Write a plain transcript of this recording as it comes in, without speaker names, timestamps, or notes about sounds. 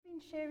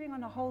Sharing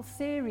on a whole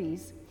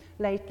series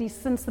lately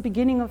since the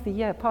beginning of the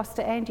year.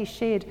 Pastor Andy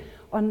shared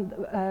on.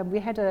 We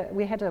had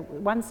a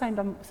one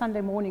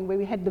Sunday morning where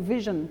we had the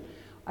vision,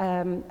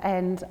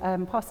 and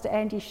Pastor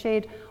Andy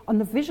shared on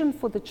the vision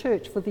for the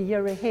church for the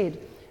year ahead.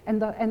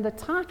 And the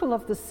title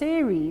of the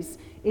series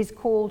is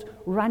called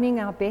 "Running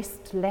Our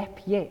Best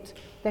Lap Yet."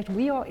 That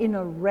we are in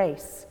a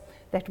race.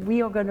 That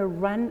we are going to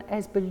run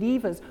as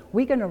believers.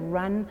 We're going to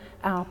run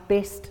our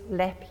best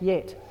lap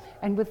yet.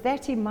 And with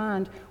that in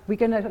mind, we're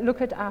going to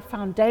look at our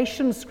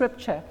foundation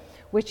scripture,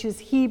 which is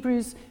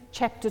Hebrews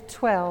chapter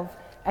 12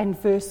 and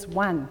verse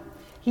 1.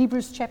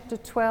 Hebrews chapter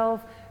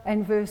 12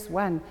 and verse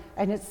 1.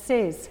 And it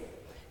says,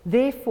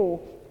 "Therefore,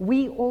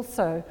 we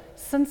also,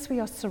 since we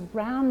are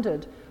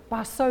surrounded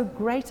by so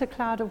great a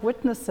cloud of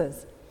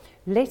witnesses,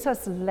 let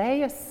us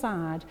lay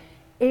aside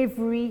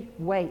every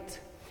weight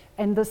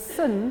and the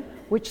sin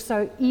which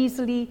so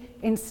easily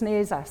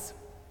ensnares us.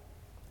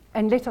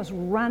 And let us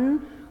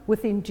run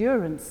with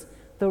endurance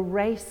the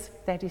race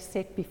that is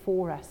set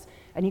before us."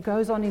 And he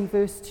goes on in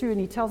verse 2 and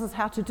he tells us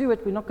how to do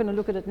it. We're not going to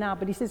look at it now,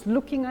 but he says,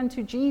 looking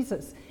unto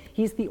Jesus.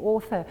 He's the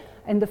author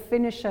and the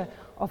finisher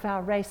of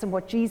our race. And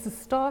what Jesus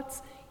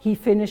starts, he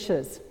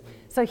finishes.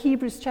 So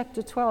Hebrews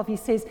chapter 12, he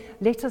says,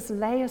 let us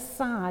lay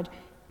aside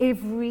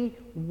every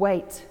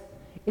weight.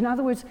 In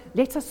other words,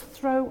 let us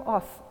throw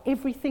off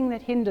everything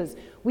that hinders.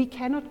 We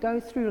cannot go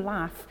through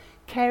life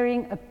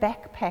carrying a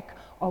backpack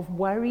of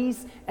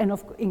worries and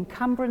of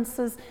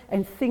encumbrances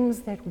and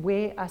things that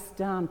wear us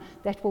down,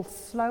 that will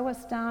slow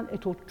us down,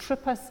 it will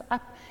trip us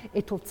up,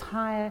 it will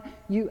tire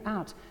you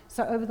out.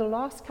 So over the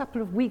last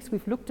couple of weeks,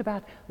 we've looked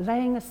about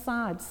laying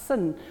aside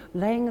sin,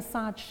 laying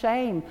aside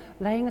shame,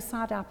 laying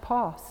aside our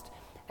past.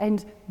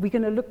 And we're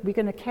going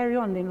to carry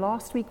on. Then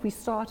last week we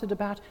started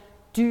about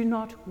do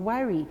not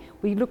worry.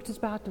 We looked at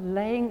about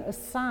laying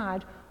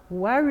aside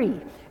worry.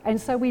 And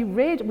so we're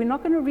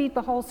not going to read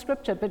the whole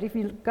scripture, but if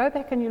you go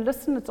back and you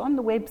listen, it's on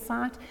the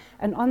website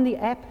and on the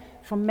app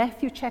from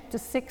Matthew chapter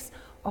 6,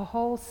 a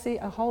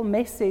whole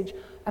message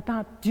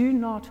about do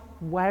not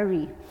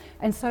worry.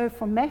 And so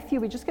from Matthew,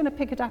 we're just going to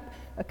pick it up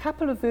a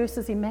couple of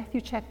verses in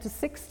Matthew chapter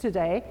 6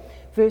 today,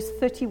 verse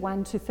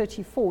 31 to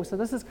 34. So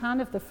this is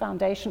kind of the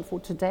foundation for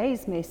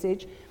today's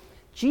message.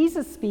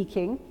 Jesus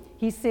speaking,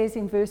 he says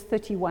in verse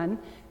 31,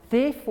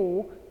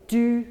 "Therefore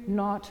do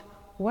not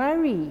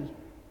worry."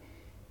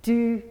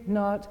 Do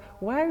not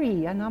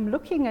worry. And I'm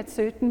looking at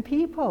certain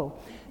people.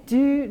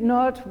 Do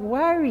not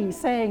worry,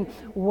 saying,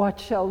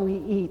 what shall we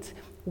eat?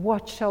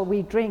 What shall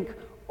we drink?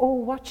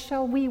 Or what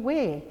shall we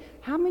wear?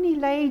 How many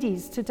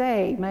ladies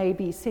today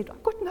maybe said,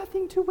 I've got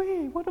nothing to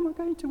wear. What am I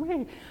going to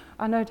wear?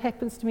 I know it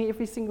happens to me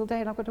every single day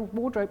and I've got a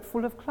wardrobe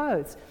full of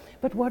clothes.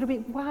 But why do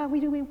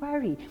we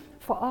worry?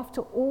 For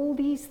after all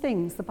these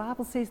things, the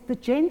Bible says, the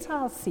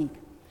Gentiles seek.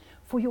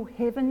 For your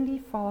heavenly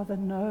Father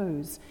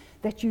knows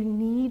that you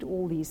need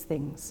all these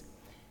things.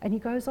 And he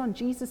goes on,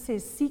 Jesus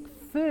says, seek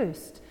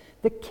first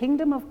the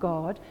kingdom of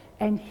God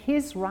and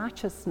his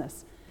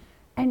righteousness.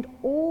 And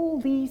all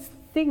these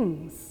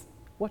things,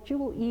 what you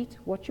will eat,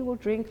 what you will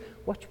drink,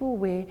 what you will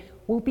wear,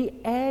 will be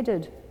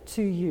added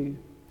to you.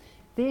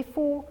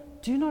 Therefore,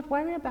 do not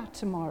worry about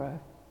tomorrow.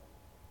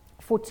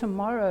 For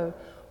tomorrow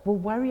will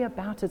worry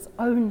about its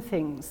own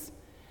things.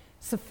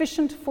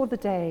 Sufficient for the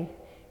day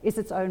is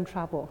its own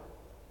trouble.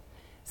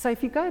 So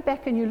if you go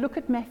back and you look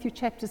at Matthew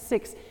chapter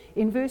 6,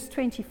 in verse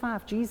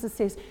 25, Jesus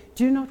says,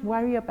 do not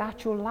worry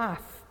about your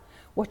life,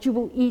 what you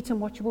will eat and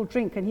what you will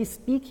drink. And he's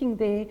speaking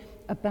there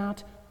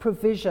about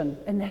provision,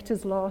 and that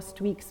is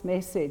last week's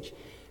message.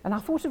 And I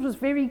thought it was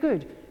very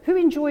good. Who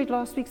enjoyed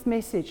last week's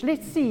message?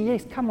 Let's see.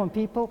 Yes, come on,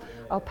 people.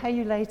 I'll pay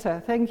you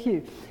later. Thank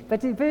you.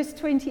 But in verse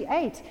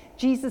 28,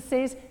 Jesus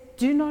says,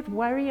 do not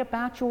worry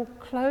about your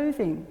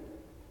clothing.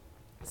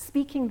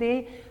 Speaking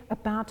there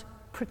about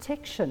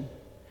protection.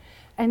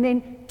 And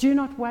then do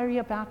not worry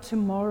about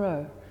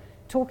tomorrow,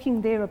 talking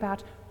there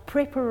about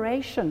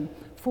preparation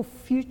for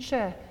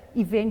future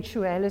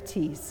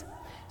eventualities.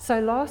 So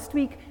last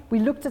week we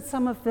looked at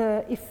some of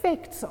the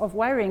effects of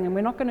worrying, and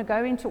we're not going to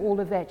go into all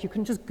of that. You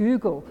can just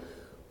Google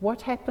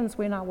what happens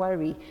when I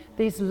worry.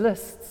 There's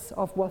lists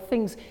of what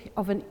things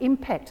of an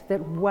impact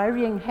that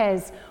worrying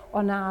has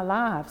on our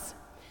lives.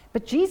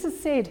 But Jesus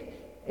said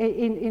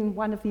in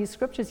one of these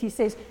scriptures, he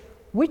says,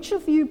 which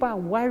of you by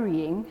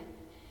worrying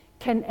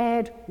can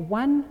add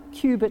 1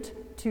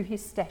 cubit to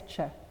his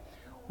stature?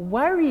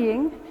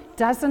 Worrying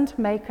doesn't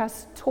make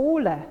us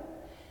taller.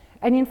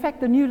 And in fact,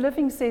 the New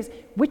Living says,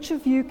 which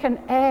of you can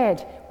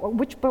add,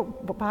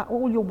 by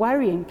all your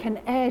worrying, can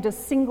add a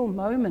single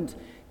moment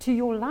to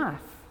your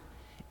life?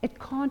 It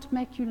can't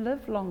make you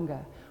live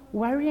longer.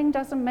 Worrying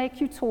doesn't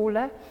make you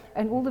taller.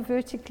 And all the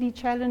vertically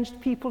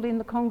challenged people in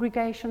the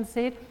congregation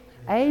said,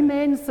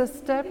 amen,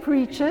 sister,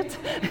 preach it.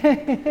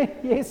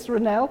 Yes,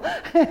 Renelle.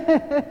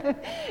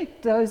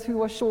 Those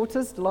who are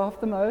shortest laugh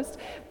the most.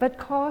 But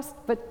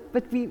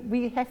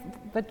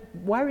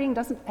worrying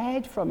doesn't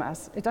add from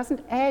us. It doesn't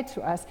add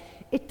to us.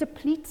 It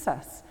depletes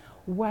us.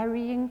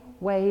 Worrying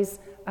weighs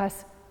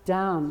us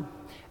down.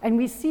 And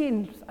we see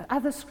in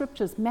other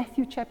scriptures,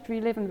 Matthew chapter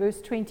 11,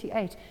 verse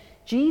 28,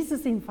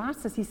 Jesus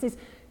invites us. He says,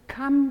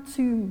 come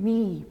to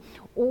me,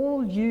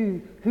 all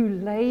you who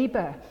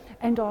labor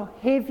and are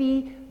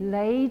heavy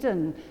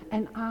laden,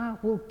 and I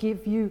will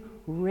give you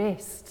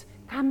rest.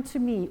 Come to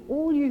me,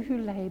 all you who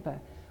labor,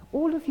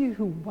 all of you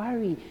who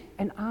worry,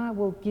 and I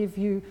will give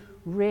you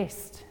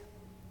rest.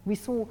 We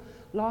saw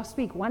last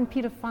week, 1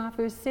 Peter 5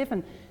 verse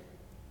 7,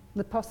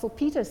 the Apostle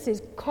Peter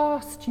says,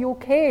 cast your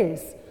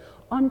cares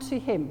onto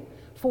him,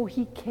 for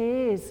he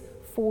cares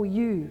for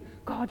you.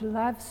 God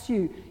loves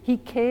you. He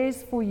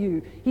cares for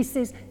you. He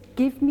says,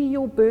 give me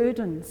your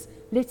burdens.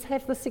 Let's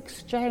have this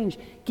exchange.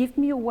 Give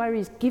me your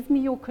worries. Give me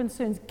your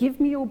concerns. Give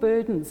me your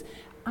burdens.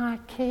 I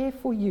care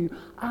for you.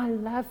 I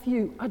love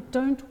you. I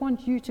don't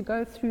want you to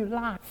go through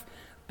life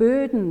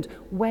burdened,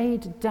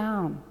 weighed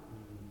down.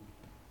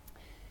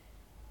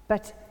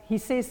 But he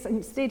says,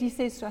 instead he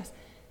says to us,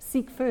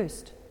 seek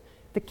first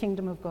the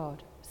kingdom of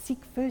God. Seek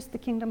first the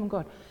kingdom of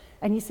God.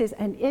 And he says,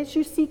 and as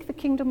you seek the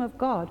kingdom of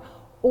God,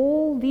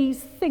 all these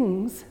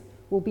things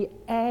will be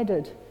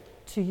added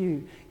to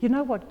you. You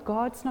know what?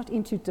 God's not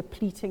into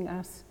depleting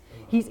us.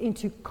 He's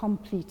into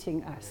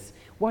completing us.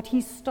 What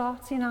he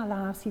starts in our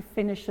lives, he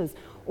finishes.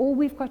 All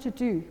we've got to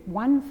do,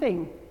 one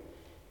thing,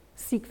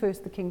 seek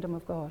first the kingdom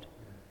of God.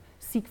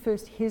 Seek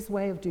first his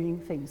way of doing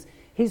things,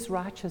 his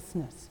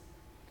righteousness.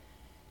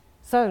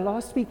 So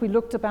last week we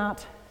looked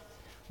about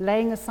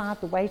laying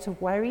aside the weight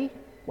of worry,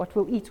 what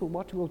we'll eat or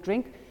what we'll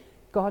drink,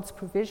 God's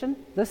provision.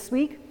 This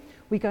week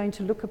we're going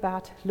to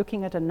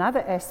looking at another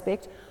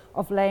aspect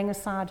of laying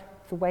aside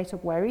the weight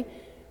of worry,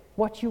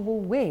 what you will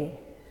wear.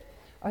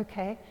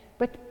 Okay,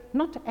 but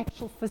not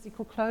actual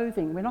physical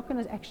clothing. We're not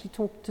going to actually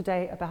talk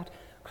today about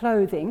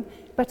clothing,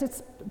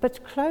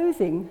 but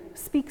clothing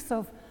speaks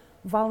of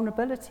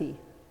vulnerability,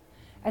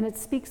 and it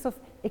speaks of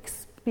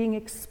being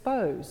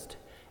exposed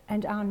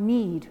and our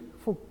need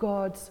for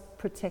God's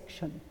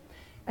protection.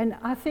 And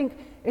I think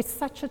it's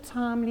such a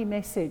timely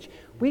message.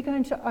 We're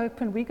going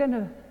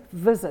to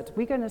visit,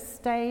 we're going to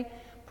stay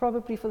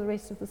probably for the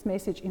rest of this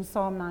message in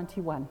Psalm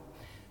 91.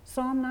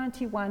 Psalm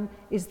 91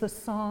 is the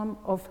psalm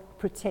of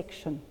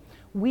protection.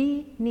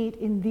 We need,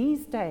 in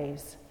these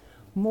days,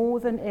 more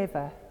than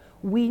ever,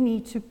 we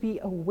need to be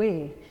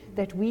aware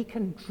that we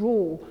can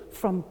draw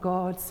from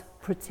God's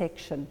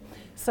protection.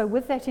 So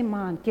with that in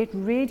mind, get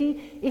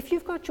ready. If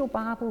you've got your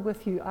Bible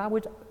with you, I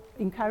would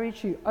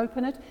encourage you,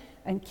 open it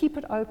and keep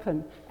it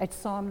open at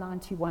Psalm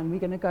 91. We're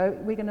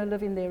going to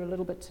live in there a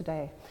little bit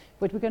today.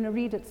 But we're going to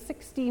read it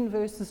 16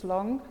 verses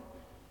long.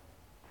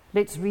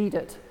 Let's read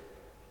it.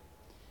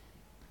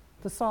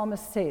 The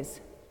psalmist says,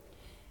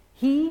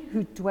 he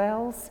who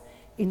dwells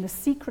in the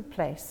secret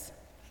place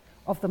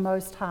of the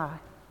Most High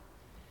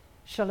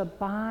shall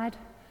abide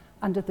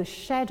under the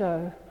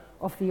shadow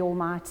of the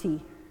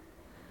Almighty.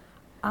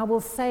 I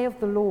will say of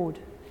the Lord,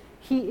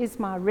 he is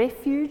my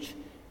refuge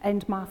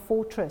and my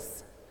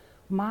fortress,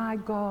 my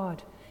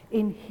God,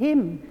 in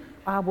him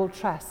I will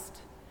trust.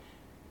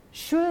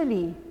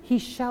 Surely he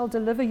shall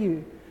deliver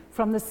you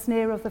from the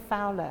snare of the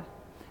fowler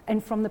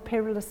and from the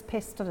perilous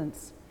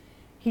pestilence.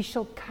 He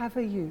shall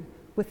cover you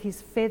with his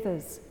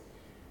feathers,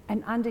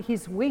 and under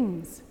his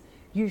wings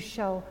you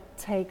shall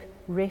take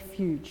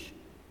refuge.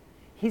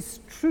 His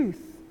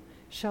truth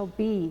shall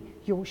be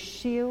your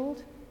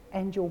shield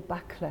and your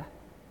buckler.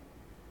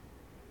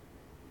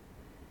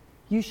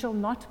 You shall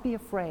not be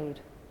afraid.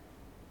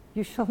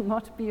 You shall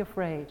not be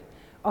afraid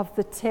of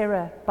the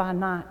terror by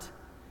night,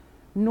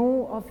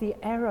 nor of the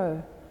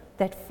arrow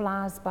that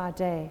flies by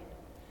day,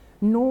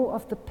 nor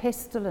of the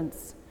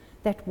pestilence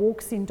that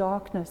walks in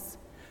darkness,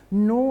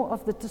 nor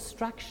of the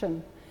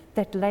destruction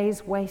that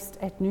lays waste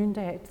at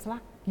noonday. It's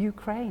like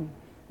Ukraine.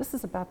 This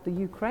is about the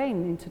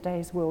Ukraine in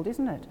today's world,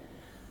 isn't it?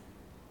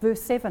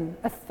 Verse 7,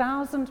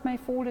 1,000 may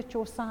fall at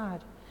your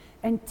side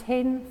and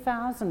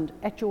 10,000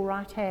 at your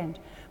right hand,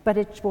 but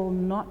it will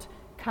not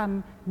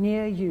come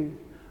near you.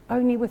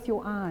 Only with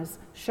your eyes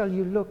shall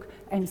you look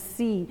and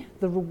see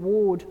the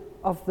reward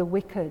of the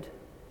wicked.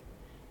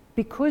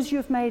 Because you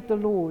have made the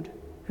Lord,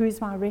 who is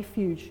my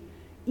refuge,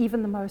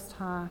 even the Most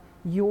High,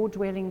 your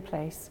dwelling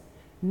place,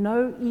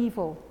 no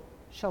evil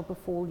shall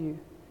befall you,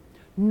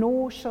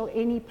 nor shall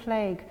any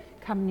plague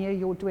come near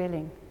your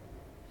dwelling.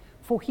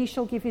 For he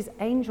shall give his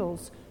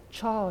angels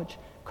charge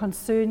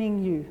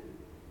concerning you,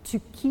 to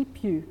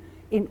keep you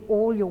in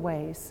all your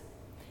ways.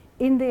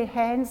 In their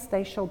hands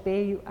they shall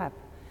bear you up,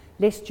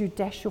 lest you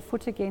dash your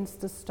foot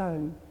against a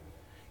stone.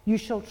 You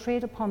shall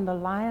tread upon the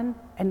lion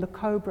and the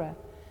cobra,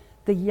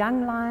 the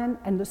young lion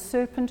and the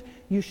serpent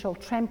you shall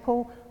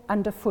trample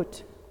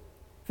underfoot.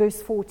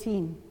 Verse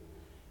 14,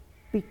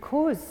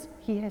 because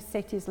he has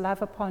set his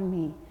love upon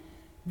me,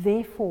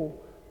 therefore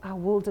I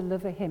will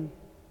deliver him.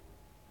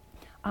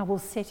 I will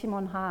set him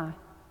on high,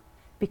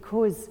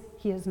 because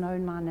he has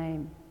known my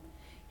name.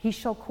 He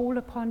shall call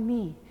upon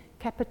me,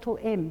 capital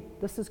M,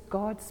 this is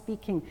God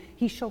speaking.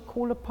 He shall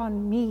call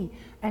upon me,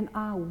 and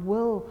I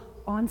will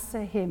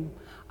answer him.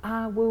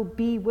 I will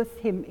be with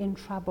him in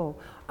trouble.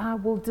 I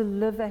will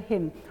deliver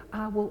him.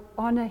 I will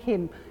honor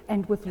him,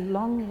 and with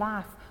long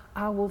life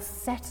I will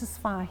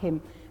satisfy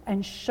him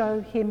and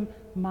show him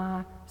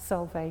my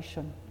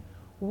salvation.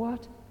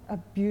 What a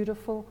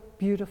beautiful,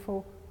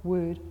 beautiful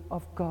word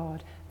of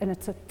God. And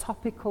it's a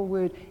topical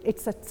word.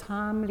 It's a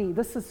timely,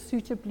 this is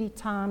suitably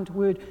timed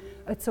word.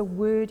 It's a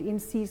word in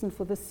season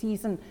for the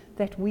season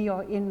that we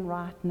are in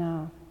right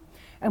now.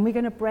 And we're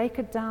going to break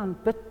it down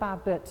bit by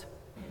bit.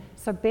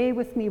 So bear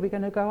with me. We're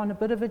going to go on a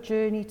bit of a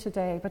journey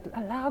today, but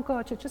allow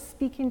God to just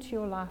speak into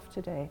your life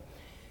today.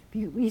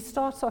 He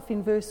starts off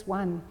in verse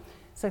 1.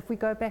 So if we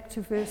go back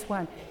to verse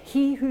 1,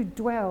 he who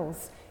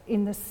dwells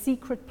in the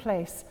secret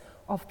place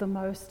of the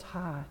Most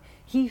High.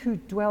 He who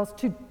dwells,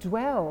 to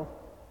dwell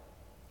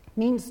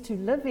means to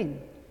live in,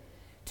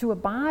 to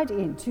abide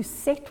in, to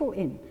settle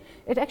in.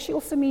 It actually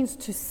also means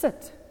to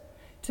sit.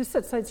 To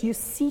sit. So it's you're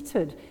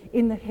seated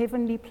in the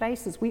heavenly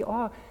places. We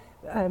are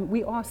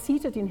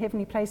seated in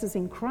heavenly places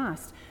in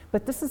Christ.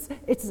 But this is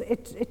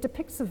it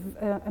depicts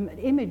an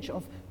image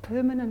of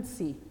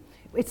permanency.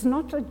 It's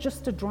not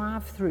just a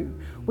drive-through.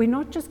 We're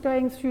not just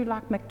going through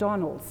like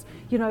McDonald's.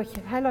 You know,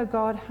 hello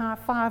God, high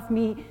five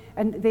me,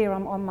 and there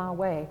I'm on my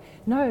way.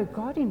 No,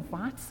 God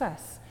invites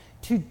us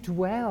to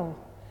dwell,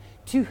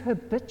 to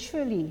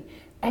habitually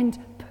and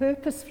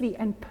purposefully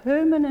and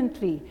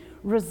permanently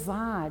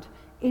reside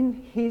in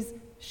his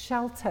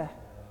shelter,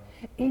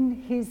 in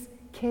his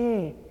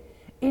care,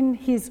 in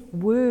his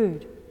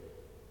word,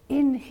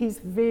 in his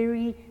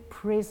very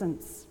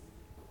presence.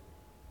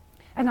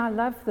 And I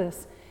love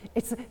this.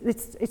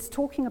 It's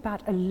talking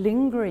about a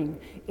lingering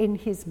in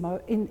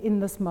in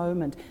this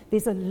moment.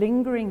 There's a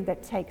lingering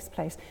that takes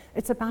place.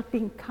 It's about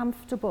being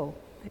comfortable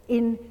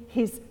in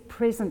his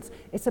presence.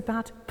 It's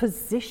about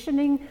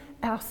positioning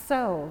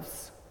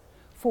ourselves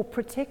for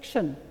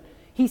protection.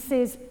 He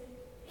says,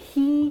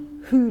 he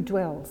who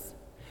dwells.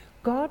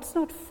 God's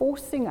not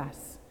forcing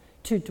us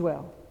to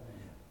dwell.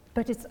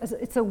 But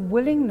it's a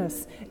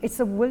willingness. It's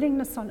a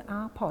willingness on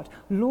our part.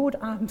 Lord,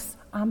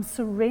 I'm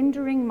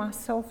surrendering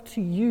myself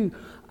to you.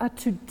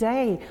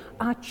 Today,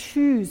 I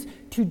choose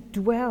to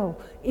dwell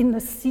in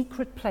the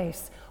secret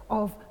place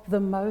of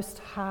the Most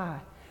High.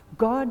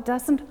 God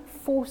doesn't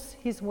force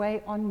his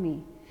way on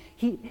me.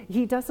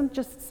 He doesn't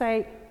just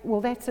say,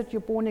 well, that's it, you're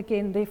born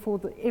again,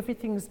 therefore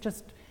everything's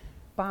just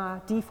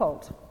by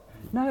default.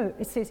 No,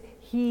 it says,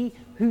 he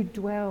who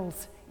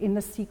dwells in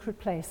the secret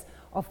place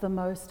of the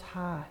Most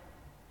High.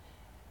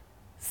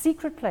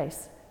 Secret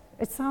place.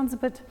 It sounds a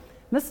bit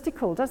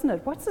mystical, doesn't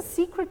it? What's a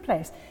secret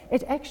place?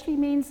 It actually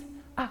means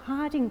a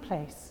hiding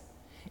place.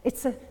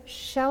 It's a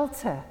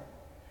shelter.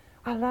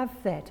 I love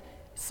that.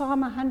 Psalm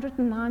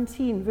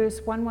 119,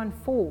 verse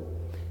 114.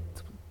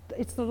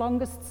 It's the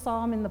longest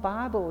psalm in the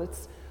Bible.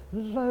 It's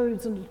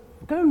loads, and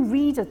go and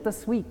read it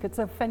this week. It's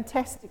a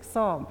fantastic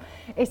psalm.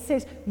 It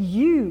says,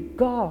 you,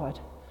 God,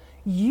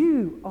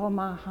 you are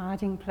my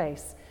hiding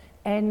place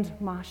and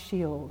my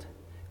shield.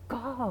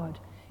 God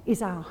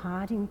is our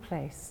hiding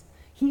place.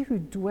 He who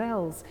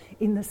dwells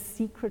in the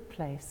secret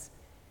place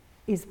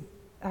is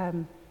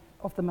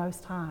of the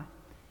Most High.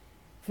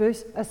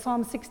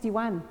 Psalm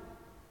 61,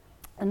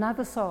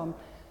 another psalm.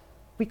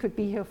 We could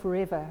be here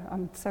forever.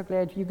 I'm so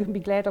glad. You can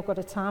be glad I've got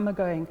a timer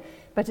going.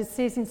 But it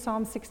says in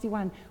Psalm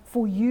 61,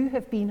 for you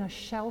have been a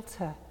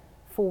shelter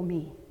for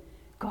me.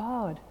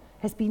 God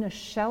has been a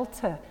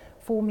shelter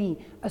for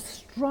me, a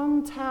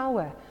strong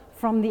tower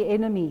from the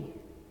enemy.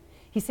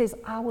 He says,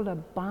 I will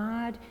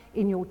abide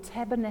in your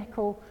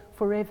tabernacle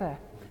forever.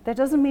 That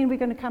doesn't mean we're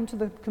going to come to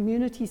the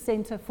community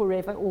center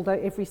forever, although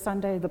every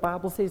Sunday the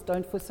Bible says,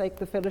 don't forsake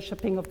the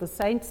fellowshipping of the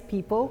saints,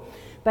 people.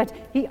 But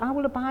I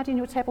will abide in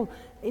your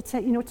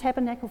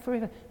tabernacle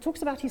forever. It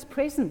talks about his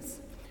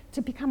presence,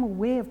 to become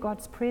aware of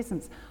God's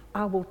presence.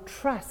 I will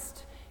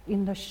trust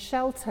in the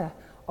shelter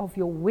of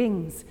your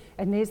wings.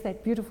 And there's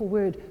that beautiful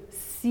word,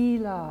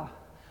 Selah.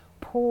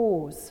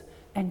 Pause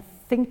and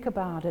think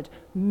about it,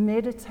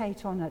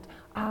 meditate on it.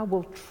 I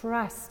will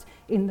trust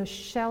in the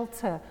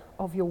shelter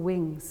of your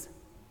wings.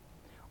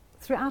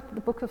 Throughout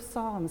the book of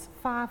Psalms,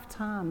 5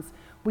 times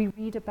we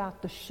read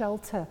about the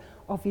shelter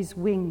of his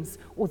wings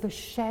or the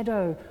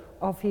shadow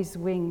of his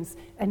wings.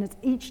 And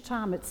each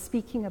time it's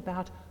speaking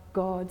about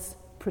God's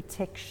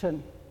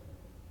protection.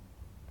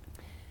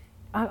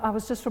 I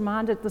was just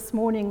reminded this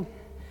morning,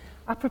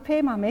 I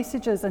prepare my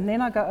messages and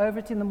then I go over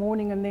it in the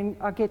morning and then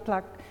I get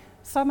like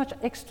so much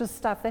extra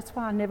stuff. That's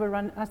why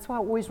I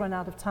always run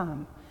out of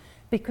time.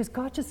 Because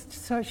God just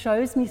so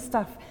shows me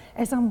stuff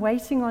as I'm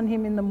waiting on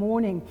him in the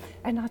morning.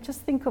 And I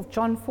just think of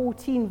John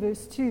 14,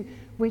 verse 2,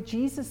 where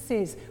Jesus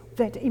says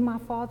that in my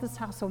Father's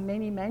house are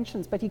many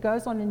mansions. But he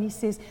goes on and he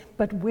says,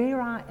 but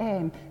where I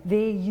am,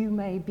 there you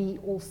may be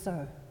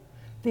also.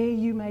 There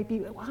you may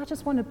be. I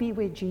just want to be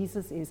where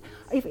Jesus is.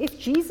 If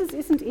Jesus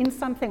isn't in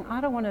something, I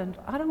don't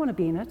want to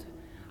be in it.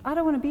 I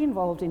don't want to be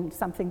involved in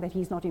something that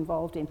he's not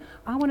involved in.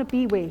 I want to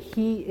be where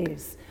he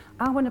is.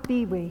 I want to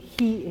be where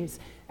he is.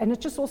 And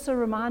it just also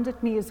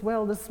reminded me as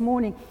well this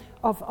morning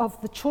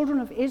of the children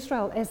of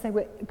Israel as they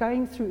were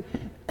going through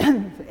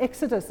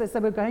Exodus, as they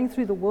were going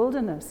through the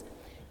wilderness.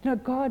 You know,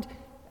 God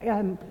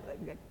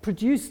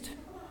produced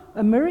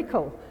a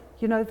miracle.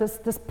 You know,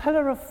 this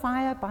pillar of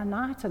fire by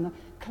night and a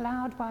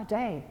cloud by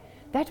day.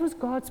 That was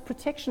God's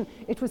protection.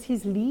 It was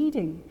his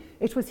leading.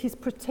 It was his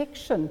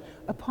protection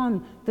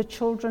upon the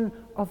children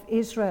of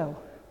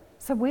Israel.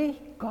 So where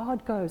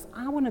God goes,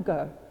 I want to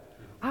go.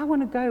 I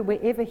want to go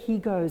wherever he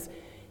goes.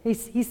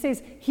 He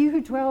says, he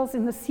who dwells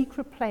in the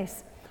secret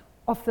place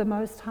of the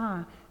Most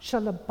High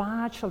shall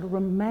abide, shall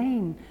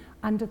remain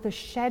under the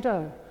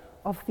shadow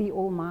of the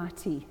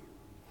Almighty.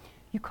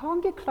 You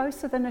can't get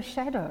closer than a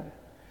shadow.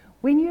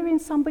 When you're in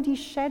somebody's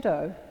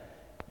shadow,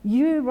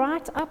 you're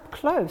right up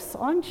close,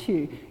 aren't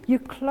you? You're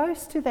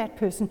close to that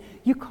person.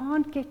 You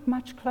can't get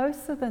much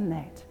closer than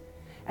that.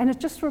 And it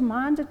just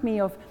reminded me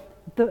of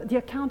the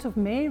account of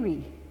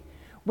Mary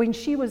when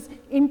she was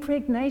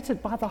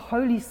impregnated by the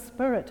Holy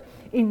Spirit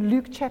in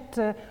Luke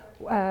chapter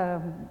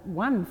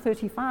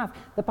 1:35.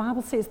 The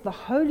Bible says, the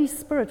Holy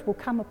Spirit will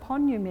come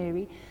upon you,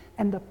 Mary,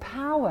 and the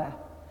power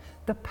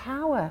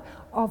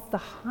of the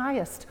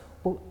highest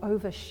will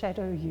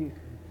overshadow you.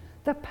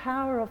 The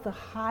power of the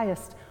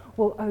highest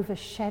will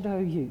overshadow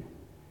you.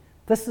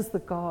 This is the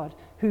God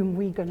whom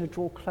we're going to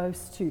draw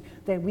close to,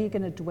 that we're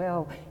going to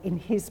dwell in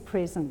his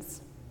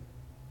presence.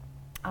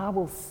 I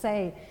will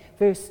say,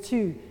 verse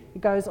 2,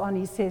 it goes on,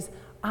 he says,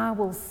 I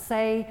will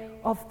say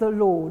of the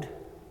Lord,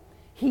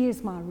 he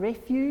is my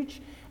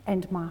refuge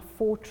and my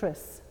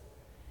fortress,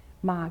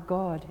 my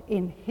God,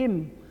 in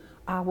him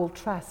I will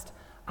trust.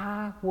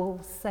 I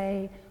will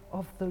say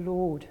of the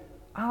Lord.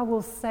 I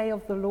will say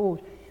of the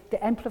Lord.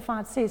 The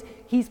Amplified says,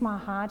 he's my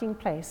hiding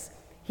place.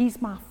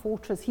 He's my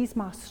fortress. He's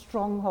my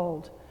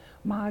stronghold.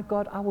 My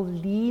God, I will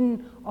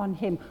lean on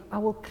him. I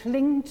will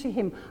cling to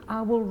him.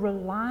 I will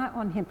rely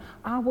on him.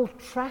 I will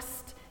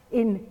trust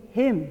in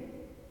him.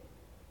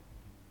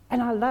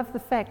 And I love the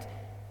fact,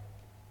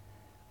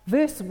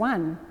 verse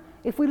 1,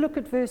 if we look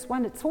at verse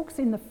 1, it talks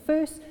in the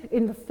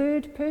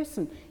third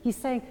person. He's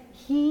saying,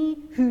 he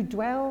who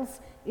dwells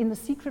in the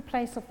secret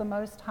place of the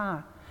Most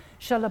High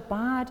shall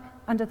abide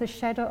under the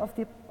shadow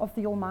of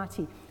the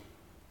Almighty.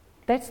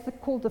 That's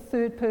called the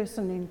third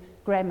person in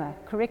grammar.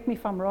 Correct me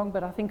if I'm wrong,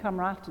 but I think I'm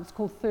right. It's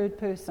called third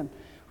person,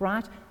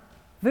 right?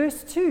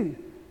 Verse 2,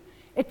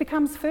 it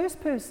becomes first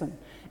person.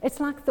 It's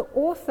like the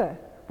author.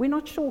 We're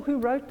not sure who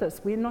wrote this.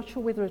 We're not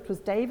sure whether it was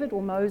David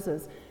or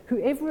Moses,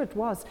 whoever it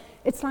was.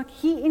 It's like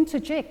he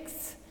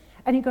interjects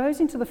and he goes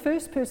into the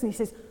first person. He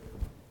says,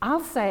 I'll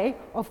say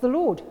of the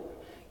Lord.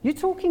 You're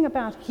talking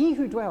about he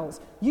who dwells,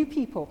 you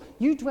people,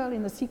 you dwell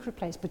in the secret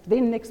place. But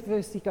then next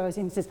verse he goes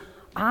in and says,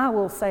 I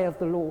will say of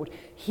the Lord,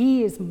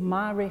 he is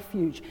my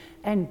refuge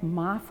and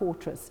my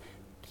fortress.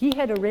 He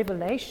had a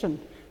revelation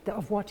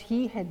of what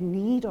he had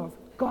need of.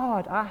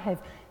 God, I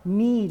have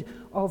need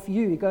of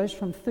you. He goes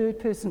from third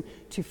person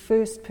to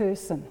first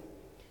person.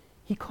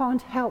 He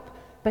can't help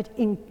but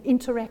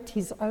interact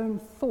his own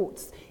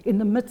thoughts in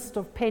the midst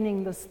of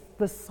penning this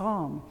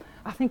psalm.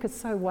 I think it's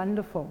so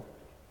wonderful.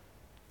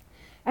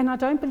 And I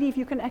don't believe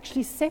you can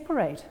actually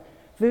separate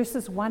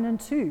verses 1 and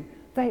 2.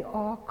 They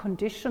are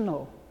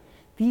conditional.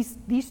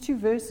 These two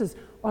verses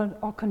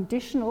are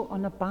conditional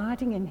on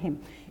abiding in him.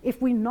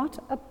 If we're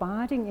not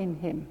abiding in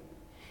him,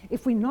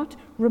 if we're not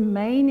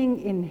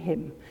remaining in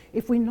him,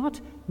 if we're not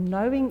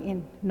knowing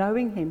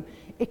him,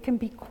 it can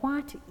be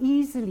quite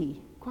easy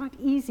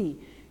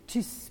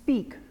to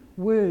speak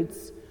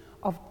words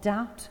of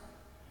doubt,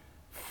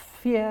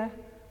 fear,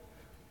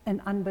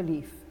 and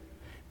unbelief.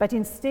 But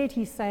instead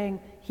he's saying,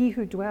 he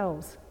who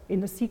dwells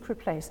in the secret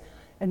place.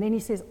 And then he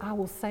says, I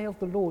will say of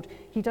the Lord.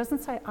 He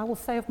doesn't say, I will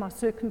say of my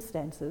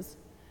circumstances.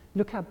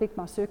 Look how big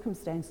my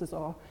circumstances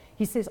are.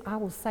 He says, I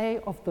will say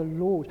of the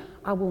Lord.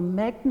 I will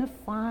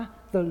magnify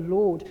the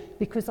Lord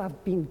because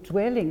I've been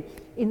dwelling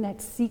in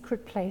that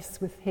secret place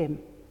with him.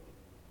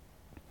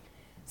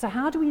 So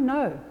how do we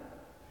know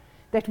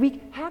that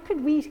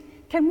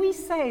can we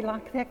say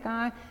like that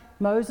guy,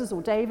 Moses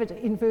or David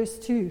in verse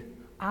 2,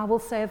 I will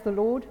say of the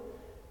Lord,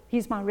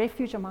 he's my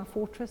refuge and my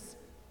fortress.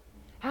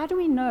 How do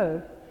we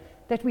know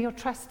that we are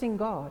trusting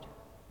God?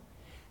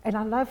 And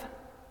I love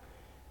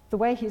the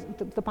way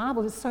the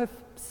Bible is so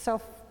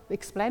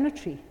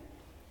self-explanatory.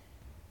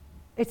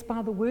 It's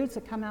by the words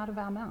that come out of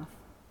our mouth.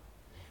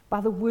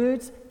 By the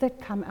words that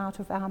come out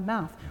of our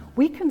mouth.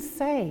 We can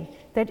say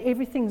that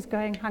everything's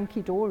going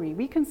hunky-dory.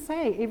 We can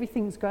say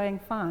everything's going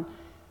fine.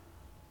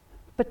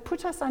 But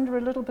put us under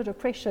a little bit of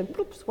pressure, and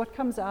oops, what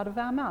comes out of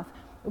our mouth?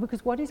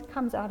 Because what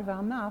comes out of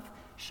our mouth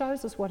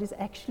shows us what is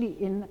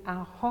actually in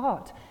our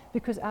heart.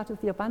 Because out of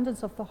the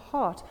abundance of the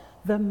heart,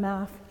 the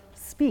mouth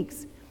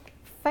speaks.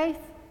 Faith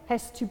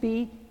has to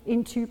be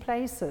in two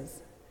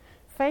places.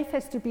 Faith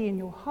has to be in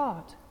your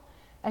heart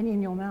and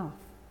in your mouth.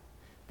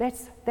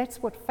 That's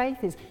what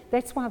faith is.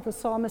 That's why the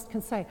psalmist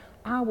can say,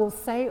 I will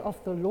say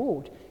of the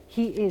Lord,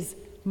 he is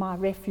my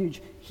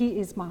refuge. He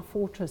is my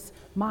fortress.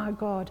 My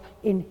God,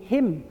 in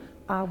him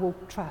I will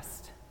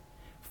trust.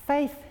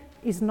 Faith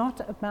is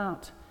not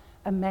about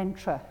a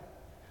mantra.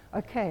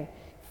 Okay,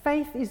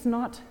 faith is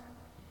not,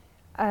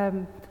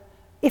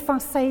 if I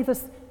say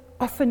this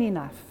often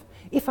enough,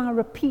 if I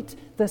repeat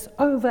this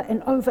over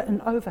and over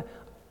and over,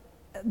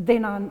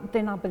 then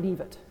I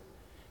believe it.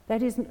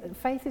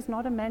 Faith is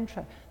not a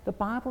mantra. The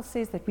Bible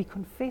says that we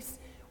confess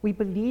We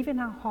believe in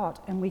our heart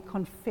and we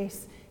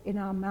confess in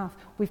our mouth.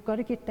 We've got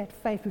to get that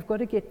faith. We've got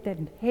to get that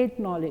head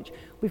knowledge.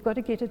 We've got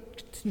to get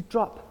it to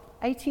drop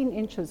 18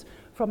 inches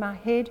from our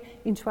head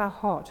into our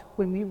heart.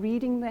 When we're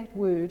reading that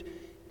word,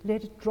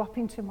 let it drop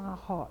into my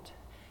heart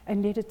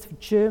and let it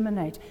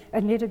germinate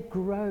and let it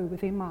grow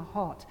within my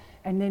heart.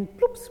 And then,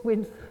 bloops,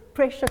 when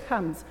pressure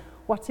comes,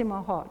 what's in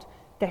my heart?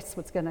 That's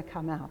what's going to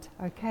come out.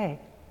 Okay.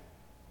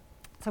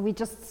 So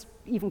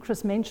even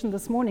Chris mentioned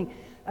this morning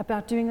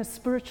about doing a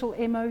spiritual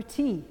MOT.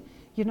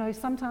 You know,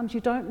 sometimes you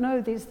don't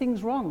know there's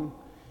things wrong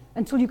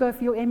until you go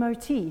for your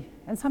MOT.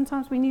 And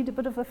sometimes we need a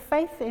bit of a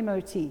faith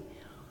MOT.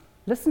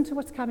 Listen to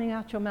what's coming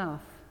out your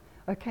mouth.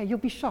 Okay, you'll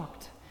be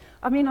shocked.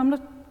 I mean, I'm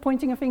not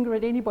pointing a finger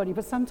at anybody,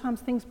 but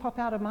sometimes things pop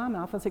out of my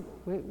mouth. I think,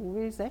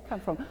 where's that come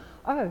from?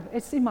 Oh,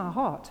 it's in my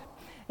heart.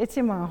 It's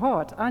in my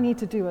heart. I need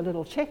to do a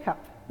little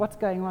checkup. What's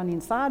going on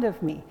inside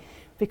of me?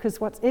 Because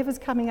whatever's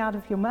coming out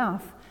of your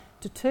mouth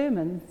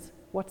determines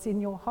what's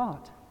in your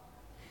heart.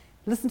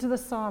 Listen to the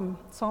Psalm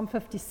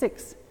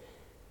 56,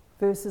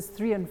 verses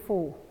 3 and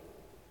 4.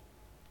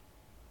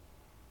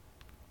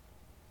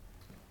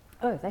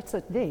 Oh, that's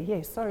it there.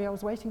 Yes, sorry, I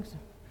was waiting.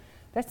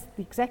 That's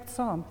the exact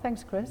Psalm.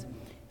 Thanks, Chris.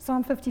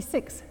 Psalm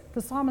 56,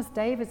 the psalmist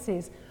David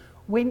says,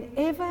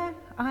 "Whenever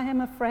I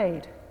am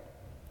afraid,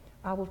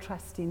 I will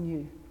trust in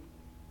you.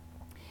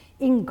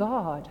 In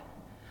God,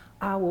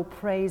 I will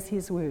praise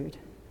his word.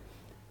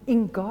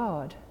 In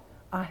God,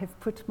 I have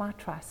put my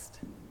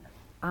trust.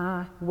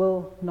 I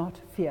will not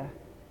fear."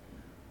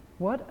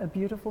 What a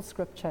beautiful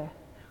scripture.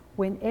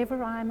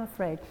 Whenever I am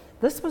afraid.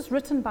 This was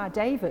written by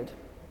David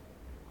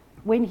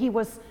when he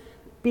was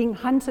being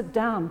hunted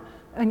down,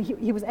 and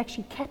he was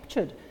actually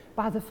captured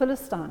by the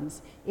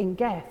Philistines in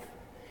Gath.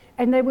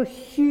 And they were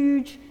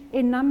huge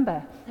in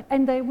number,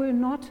 and they were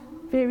not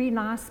very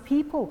nice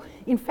people.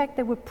 In fact,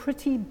 they were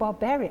pretty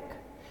barbaric.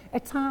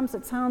 At times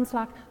it sounds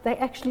like they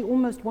actually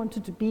almost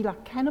wanted to be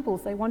like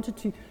cannibals. They wanted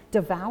to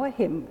devour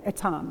him at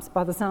times,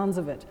 by the sounds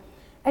of it.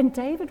 And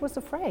David was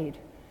afraid.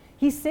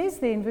 He says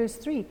there in verse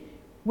 3,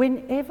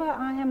 "Whenever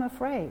I am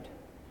afraid,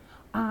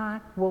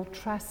 I will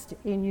trust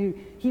in you."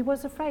 He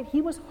was afraid.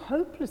 He was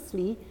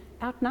hopelessly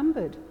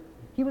outnumbered.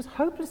 He was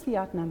hopelessly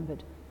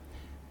outnumbered.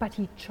 But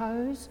he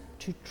chose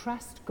to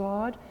trust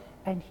God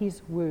and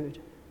his word.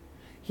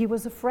 He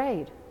was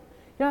afraid.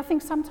 You know, I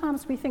think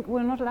sometimes we think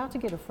we're not allowed to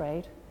get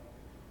afraid.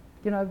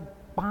 You know,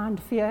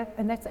 bind fear,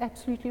 and that's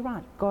absolutely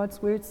right.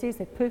 God's word says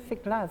that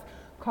perfect love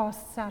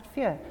casts out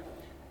fear.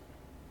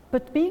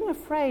 But being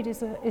afraid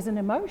is an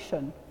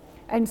emotion.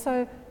 And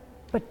so,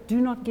 but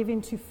do not give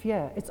in to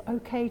fear. It's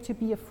okay to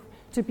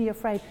be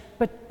afraid,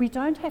 but we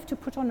don't have to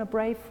put on a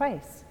brave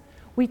face.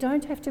 We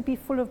don't have to be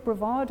full of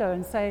bravado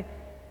and say,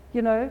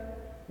 you know,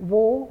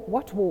 war,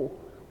 what war?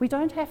 We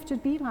don't have to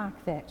be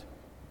like that.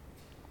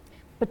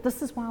 But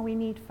this is why we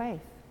need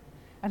faith.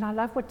 And I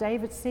love what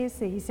David says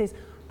there. He says,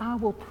 "I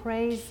will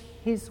praise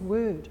his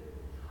word.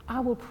 I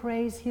will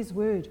praise his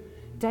word."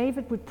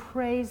 David would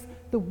praise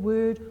the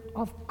word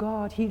of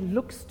God. He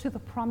looks to the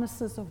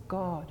promises of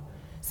God.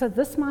 So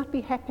this might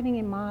be happening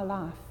in my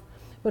life,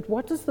 but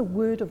what does the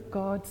word of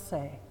God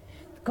say?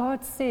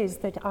 God says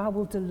that I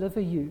will deliver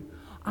you.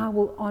 I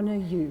will honor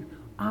you.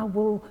 I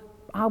will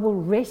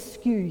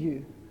rescue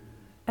you.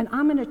 And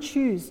I'm going to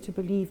choose to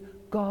believe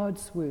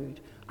God's word.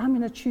 I'm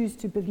going to choose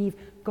to believe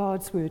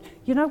God's word.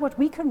 You know what?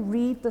 We can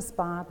read this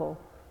Bible.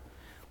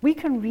 We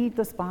can read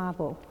this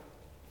Bible.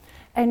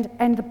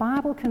 And the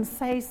Bible can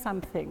say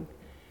something.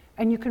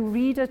 And you can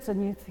read it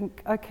and you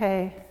think,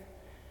 okay,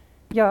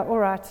 yeah, all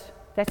right,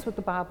 that's what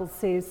the Bible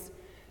says.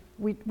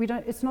 We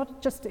don't. It's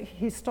not just a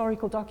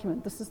historical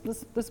document.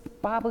 This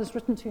Bible is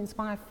written to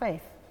inspire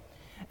faith.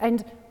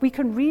 And we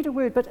can read a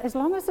word, but as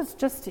long as it's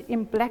just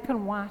in black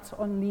and white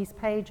on these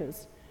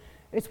pages,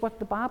 it's what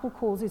the Bible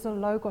calls is a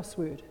logos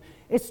word.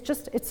 It's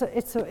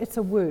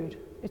a word.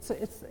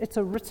 It's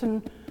a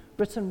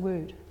written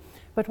word.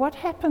 But what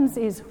happens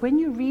is when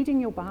you're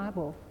reading your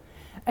Bible,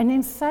 and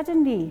then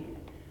suddenly,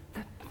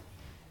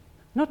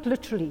 not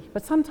literally,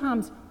 but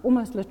sometimes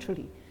almost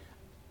literally,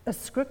 a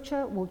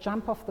scripture will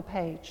jump off the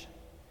page.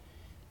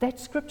 That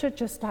scripture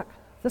just like,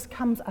 this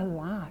comes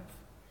alive.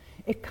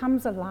 It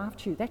comes alive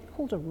to you. That's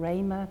called a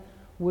rhema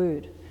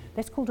word.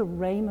 That's called a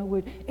rhema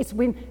word. It's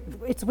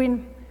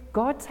when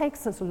God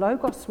takes this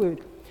logos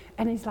word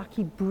and it's like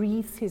he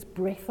breathes his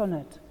breath on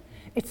it.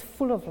 It's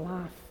full of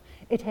life.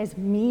 It has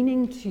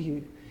meaning to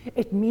you.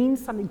 It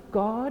means something.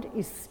 God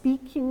is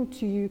speaking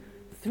to you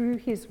through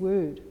his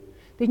word.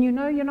 Then you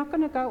know you're not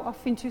going to go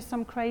off into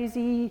some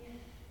crazy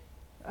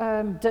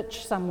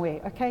ditch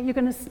somewhere, okay? You're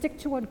going to stick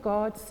to what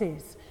God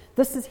says.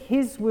 This is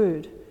his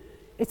word.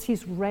 It's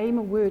his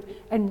rhema word.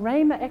 And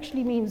rhema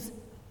actually means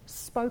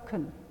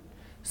spoken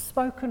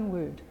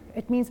word.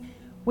 It means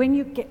when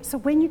you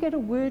get a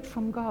word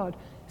from God,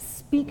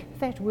 speak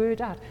that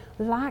word out.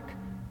 Like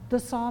the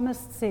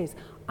psalmist says,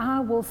 I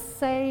will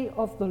say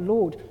of the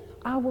Lord,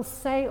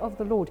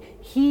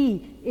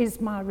 he is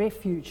my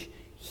refuge.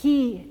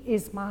 He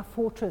is my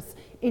fortress.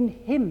 In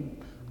him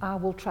I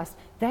will trust.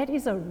 That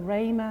is a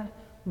rhema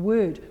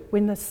word.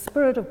 When the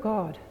Spirit of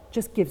God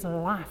just gives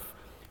life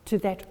to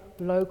that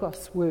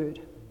Logos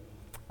word.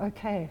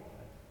 Okay.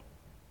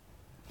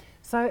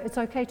 So it's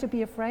okay to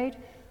be afraid.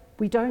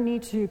 We don't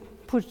need to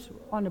put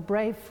on a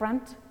brave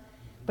front,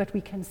 but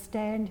we can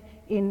stand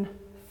in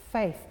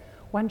faith.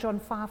 1 John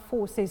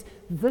 5:4 says,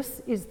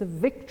 "This is the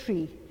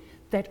victory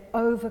that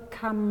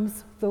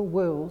overcomes the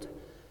world,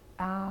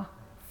 our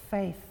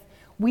faith."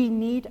 We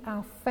need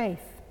our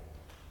faith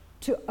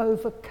to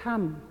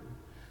overcome.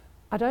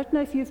 I don't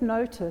know if you've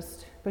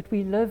noticed, but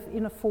we live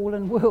in a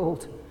fallen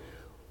world.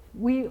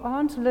 We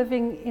aren't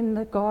living in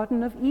the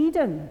Garden of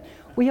Eden.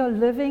 We are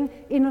living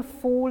in a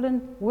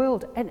fallen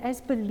world. And as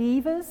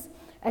believers,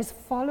 as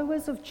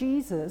followers of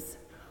Jesus,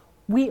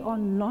 we are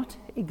not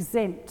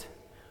exempt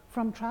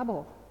from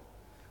trouble.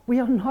 We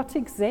are not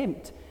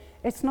exempt.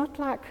 It's not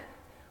like,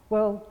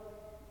 well,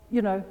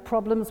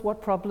 problems,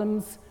 what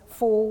problems,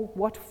 fall,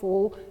 what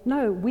fall.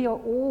 No,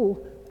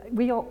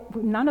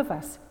 none of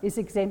us is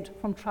exempt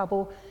from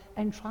trouble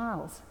and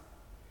trials.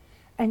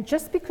 And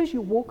just because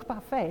you walk by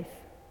faith,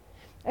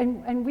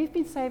 and we've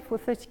been saved for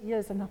 30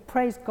 years, and I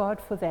praise God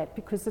for that,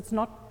 because it's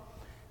not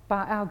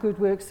by our good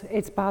works,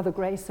 it's by the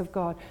grace of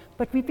God.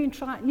 But we've been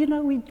trying,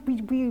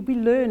 we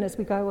learn as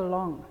we go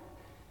along.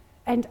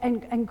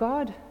 And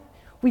God,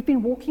 we've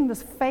been walking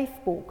this faith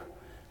walk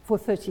for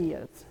 30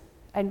 years.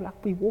 And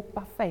we walk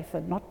by faith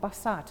and not by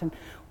sight. And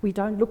we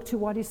don't look to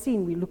what is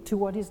seen, we look to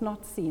what is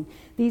not seen.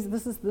 This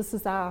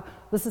is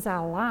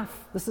our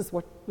life. This is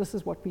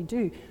what we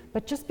do.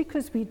 But just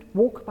because we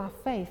walk by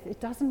faith,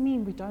 it doesn't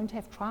mean we don't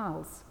have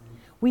trials.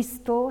 We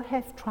still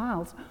have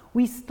trials.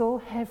 We still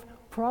have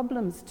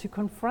problems to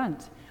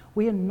confront.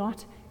 We are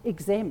not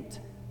exempt.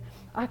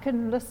 I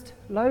can list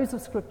loads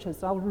of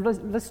scriptures. I'll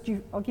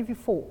give you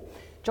 4.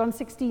 John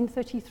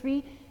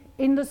 16:33,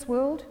 "In this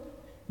world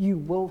you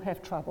will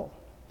have trouble."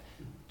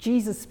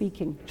 Jesus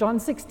speaking, John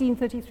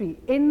 16:33,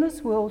 "In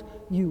this world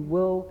you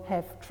will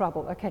have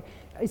trouble." Okay,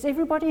 is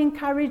everybody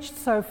encouraged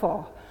so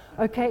far?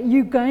 Okay,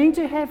 you're going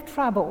to have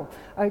trouble.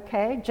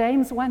 Okay,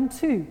 James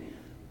 1:2,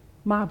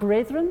 "My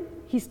brethren,"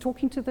 he's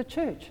talking to the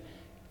church,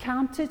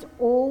 "count it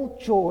all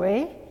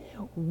joy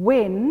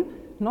when,"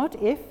 not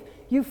if,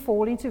 "you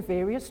fall into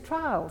various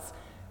trials."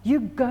 You're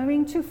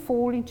going to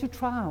fall into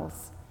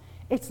trials.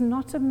 It's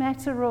not a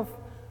matter of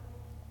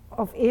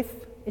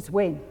if, it's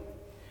when.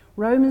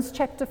 Romans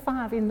chapter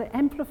 5 in the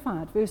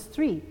Amplified, verse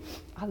 3.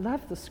 I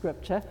love the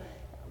scripture.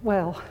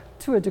 Well,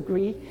 to a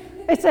degree.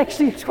 It's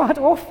actually quite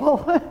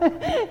awful.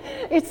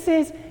 It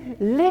says,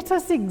 "Let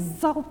us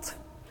exult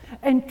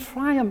and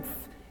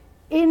triumph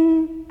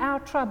in our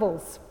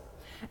troubles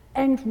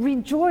and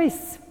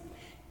rejoice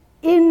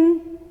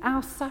in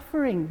our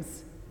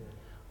sufferings."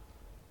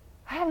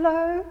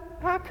 Hello?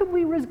 How can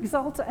we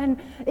exult and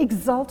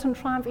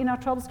triumph in our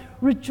troubles,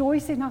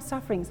 rejoice in our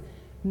sufferings?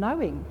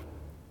 Knowing.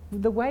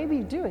 The way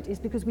we do it is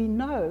because we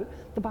know,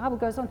 the Bible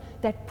goes on,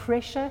 that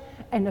pressure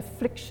and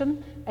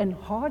affliction and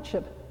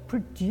hardship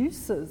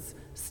produces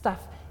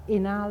stuff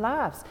in our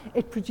lives.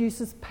 It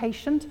produces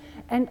patient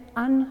and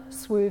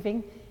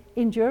unswerving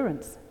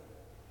endurance.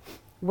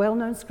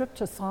 Well-known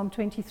scripture, Psalm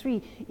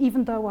 23,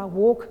 "Even though I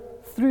walk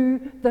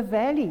through the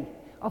valley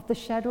of the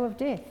shadow of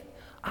death,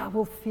 I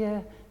will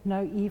fear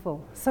no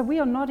evil." So we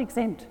are not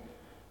exempt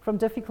from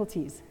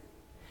difficulties,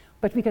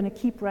 but we're going to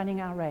keep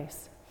running our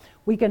race.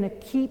 We're going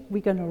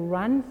to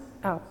run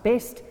our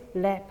best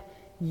lap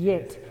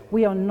yet.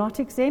 We are not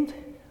exempt.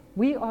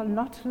 We are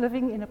not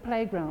living in a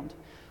playground.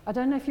 I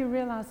don't know if you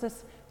realize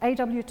this.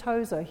 A.W.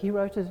 Tozer, he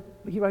wrote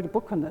a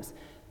book on this,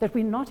 that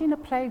we're not in a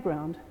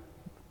playground,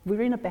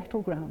 we're in a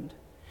battleground.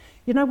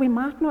 We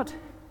might not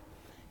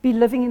be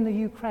living in the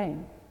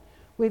Ukraine,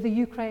 where the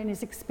Ukraine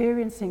is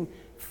experiencing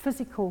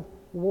physical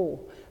war,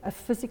 a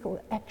physical,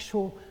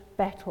 actual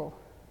battle.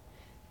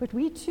 But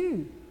we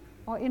too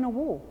are in a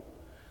war.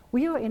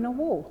 We are in a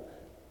war.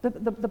 The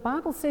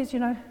Bible says,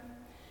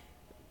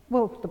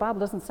 well, the Bible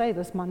doesn't say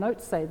this, my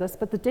notes say this,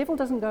 but the devil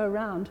doesn't go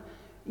around,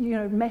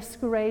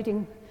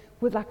 masquerading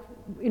with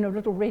in a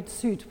little red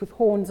suit with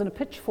horns and a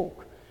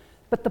pitchfork.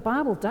 But the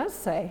Bible does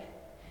say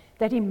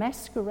that he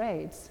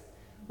masquerades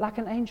like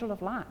an angel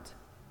of light.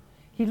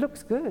 He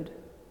looks good.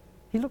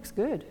 He looks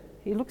good.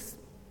 He looks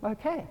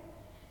okay.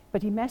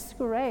 But he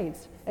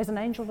masquerades as an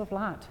angel of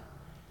light.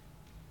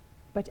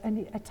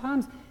 And at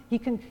times, he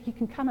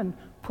can come and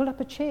pull up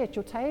a chair at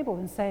your table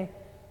and say,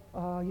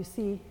 "Oh, you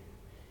see,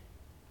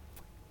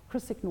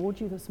 Chris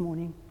ignored you this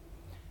morning.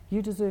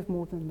 You deserve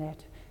more than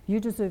that. You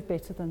deserve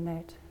better than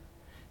that.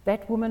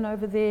 That woman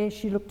over there,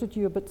 she looked at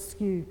you a bit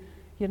skew.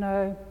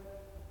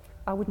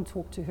 I wouldn't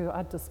talk to her.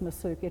 I'd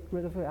dismiss her, get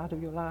rid of her out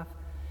of your life."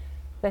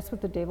 That's what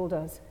the devil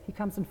does. He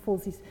comes and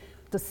falls his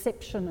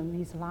deception and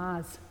these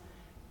lies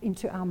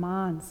into our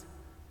minds.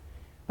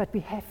 But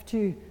we have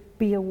to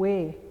be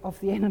aware of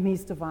the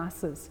enemy's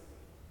devices.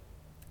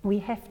 We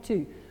have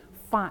to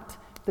fight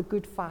the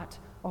good fight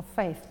of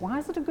faith. Why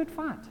is it a good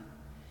fight?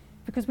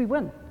 Because we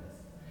win.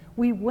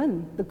 We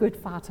win the good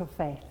fight of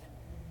faith.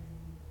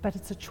 But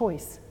it's a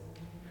choice.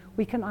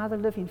 We can either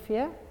live in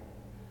fear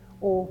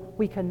or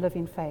we can live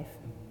in faith.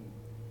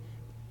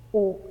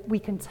 or we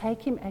can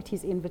take him at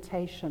his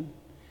invitation.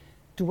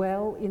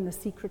 Dwell in the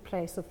secret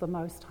place of the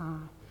Most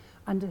High,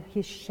 under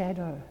his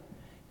shadow.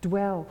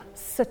 Dwell,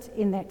 sit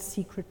in that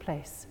secret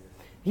place.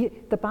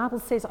 The Bible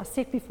says, I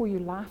set before you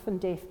life and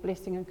death,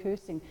 blessing and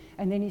cursing.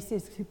 And then he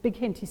says, big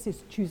hint, he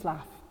says, choose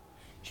life.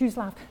 Choose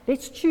life.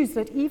 Let's choose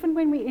that even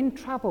when we're in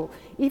trouble,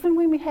 even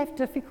when we have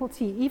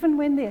difficulty, even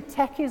when the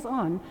attack is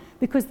on,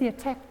 because the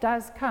attack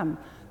does come,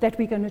 that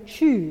we're going to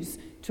choose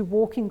to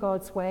walk in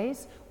God's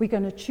ways. We're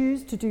going to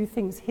choose to do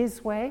things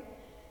his way.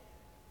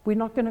 We're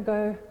not going to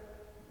go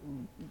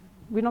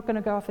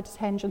off at a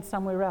tangent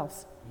somewhere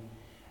else.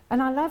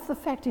 And I love the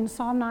fact in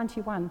Psalm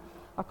 91,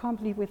 I can't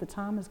believe where the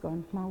time has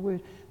gone, my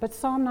word. But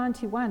Psalm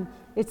 91,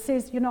 it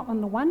says,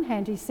 on the one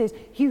hand, he says,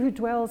 he who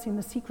dwells in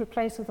the secret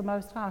place of the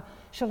Most High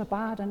shall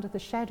abide under the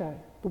shadow,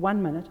 the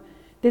 1 minute.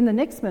 Then the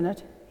next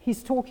minute,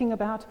 he's talking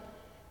about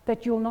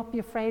that you'll not be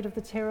afraid of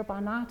the terror by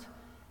night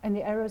and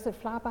the arrows that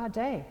fly by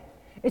day.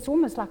 It's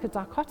almost like a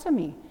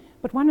dichotomy.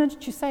 But 1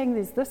 minute you're saying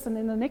there's this, and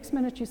then the next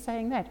minute you're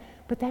saying that.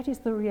 But that is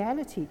the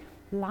reality.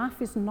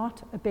 Life is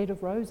not a bed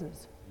of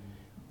roses.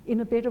 In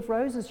a bed of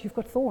roses, you've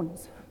got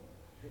thorns.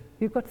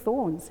 You've got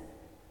thorns.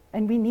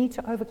 And we need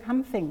to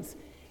overcome things.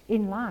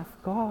 In life,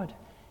 God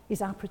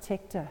is our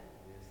protector.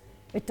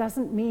 It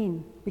doesn't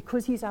mean,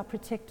 because he's our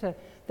protector,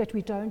 that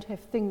we don't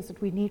have things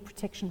that we need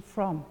protection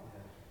from.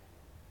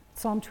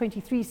 Psalm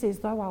 23 says,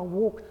 though I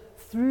walk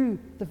through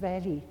the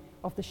valley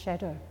of the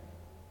shadow,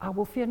 I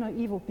will fear no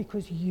evil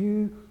because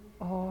you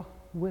are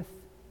with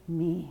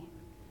me.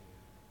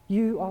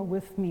 You are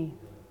with me.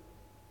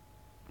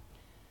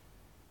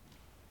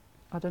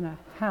 I don't know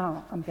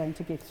how I'm going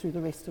to get through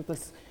the rest of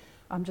this.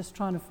 I'm just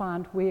trying to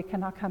find where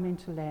can I come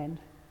into land.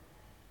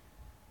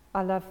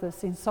 I love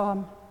this. In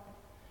Psalm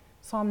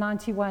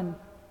 91,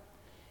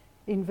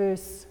 in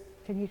verse,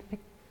 can you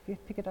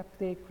pick it up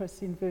there,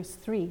 Chris, in verse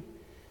 3?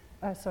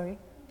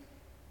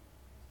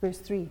 Verse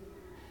 3.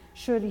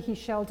 Surely he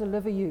shall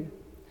deliver you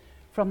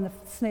from the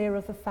snare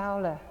of the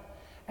fowler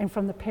and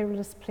from the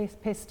perilous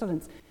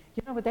pestilence.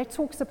 You know what, that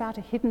talks about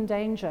a hidden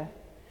danger.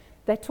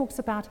 That talks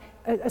about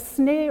a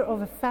snare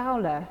of a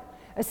fowler.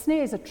 A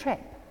snare is a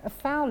trap. A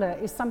fowler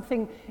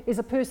is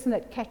a person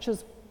that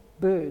catches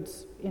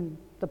birds in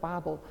the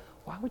Bible.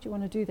 Why would you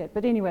want to do that?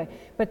 But anyway,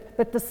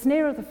 but the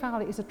snare of the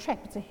fowler is a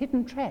trap. It's a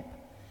hidden trap.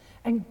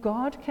 And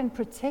God can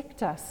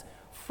protect us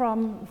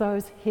from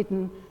those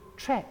hidden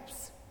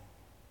traps.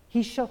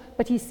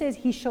 But he says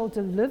he shall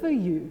deliver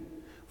you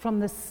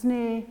from the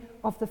snare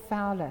of the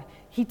fowler.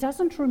 He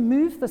doesn't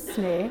remove the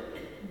snare.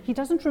 He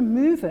doesn't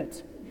remove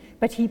it.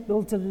 But he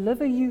will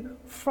deliver you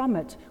from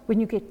it when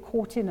you get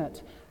caught in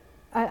it.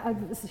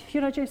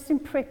 Just in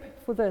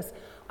prep for this,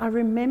 I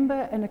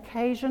remember an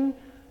occasion,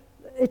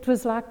 it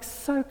was like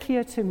so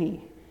clear to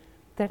me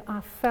that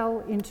I fell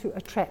into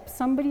a trap.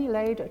 Somebody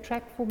laid a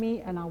trap for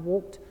me and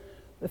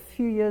a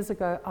few years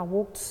ago, I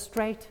walked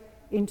straight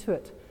into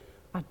it.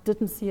 I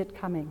didn't see it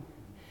coming.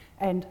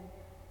 And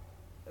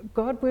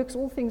God works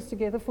all things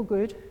together for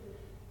good.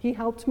 He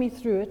helped me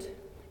through it,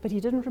 but he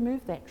didn't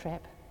remove that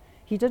trap.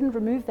 He didn't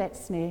remove that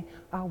snare.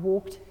 I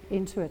walked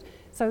into it.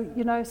 So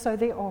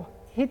there are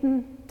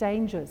hidden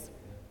dangers.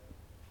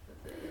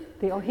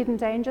 There are hidden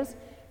dangers.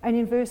 And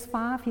in verse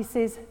 5, he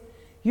says,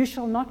 you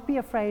shall not be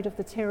afraid of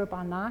the terror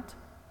by night,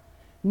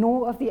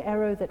 nor of the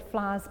arrow that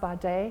flies by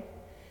day,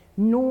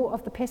 nor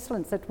of the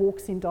pestilence that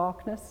walks in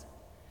darkness,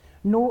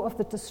 nor of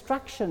the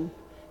destruction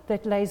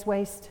that lays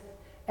waste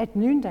at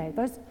noonday.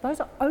 Those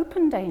are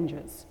open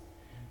dangers.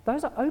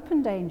 Those are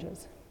open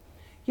dangers.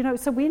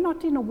 So we're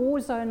not in a war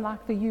zone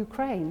like the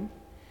Ukraine,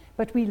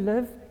 but we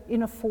live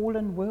in a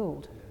fallen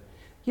world.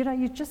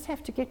 You just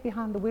have to get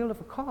behind the wheel of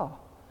a car.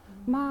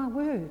 My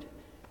word.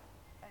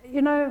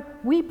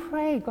 We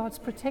pray God's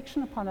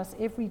protection upon us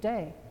every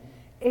day.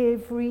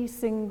 Every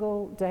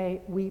single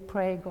day we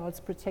pray God's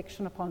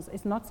protection upon us.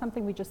 It's not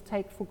something we just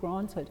take for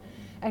granted.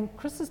 And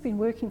Chris has been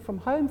working from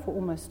home for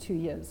almost 2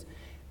 years.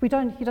 He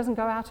doesn't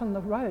go out on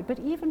the road, but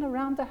even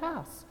around the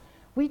house.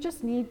 We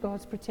just need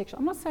God's protection.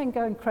 I'm not saying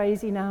going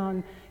crazy now,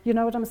 and you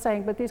know what I'm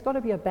saying, but there's got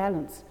to be a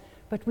balance.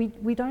 But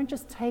we don't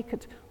just take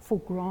it for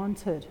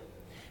granted.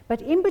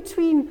 But in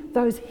between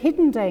those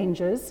hidden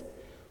dangers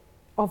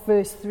of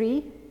verse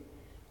 3,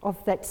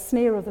 of that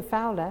snare of the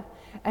fowler,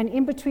 and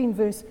in between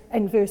verse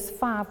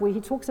 5, where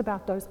he talks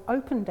about those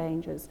open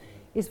dangers,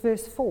 is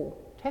verse 4.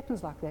 It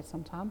happens like that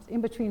sometimes.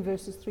 In between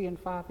verses 3 and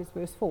 5 is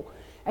verse 4.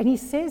 And he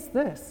says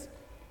this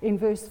in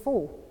verse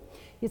 4.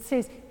 It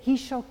says, he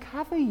shall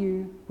cover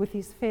you with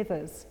his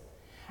feathers,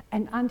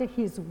 and under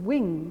his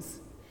wings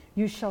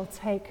you shall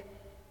take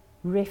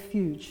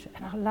refuge.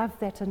 And I love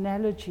that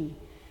analogy.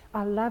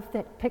 I love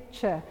that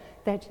picture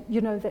that,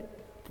 that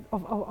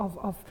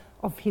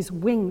of his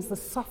wings, the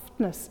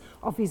softness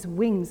of his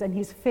wings and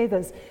his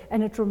feathers.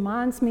 And it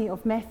reminds me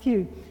of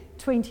Matthew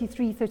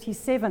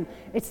 23:37.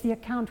 It's the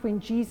account when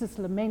Jesus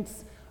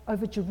laments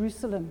over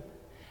Jerusalem.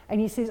 And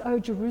he says, oh,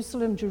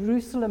 Jerusalem,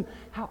 Jerusalem,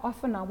 how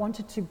often I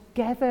wanted to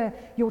gather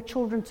your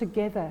children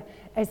together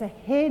as a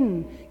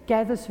hen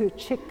gathers her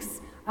chicks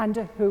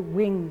under her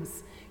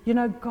wings. You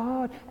know,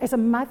 God, as a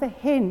mother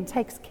hen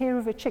takes care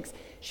of her chicks,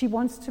 she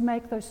wants to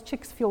make those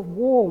chicks feel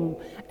warm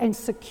and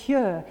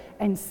secure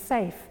and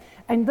safe.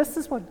 And this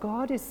is what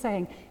God is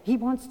saying. He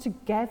wants to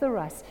gather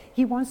us.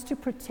 He wants to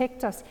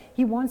protect us.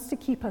 He wants to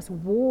keep us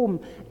warm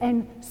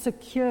and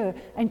secure.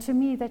 And to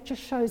me, that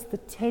just shows the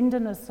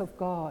tenderness of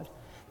God.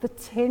 The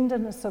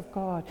tenderness of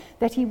God.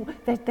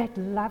 That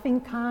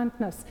loving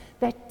kindness,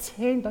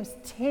 those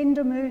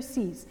tender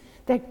mercies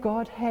that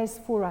God has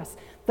for us.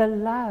 The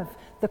love,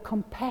 the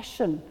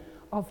compassion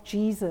of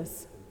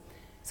Jesus.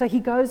 So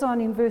he goes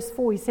on in verse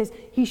 4, he says,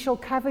 he shall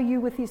cover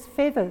you with his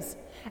feathers,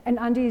 and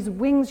under his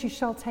wings you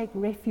shall take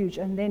refuge.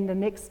 And then the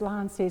next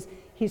line says,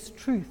 his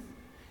truth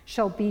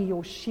shall be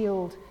your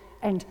shield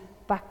and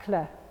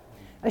buckler.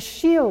 A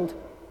shield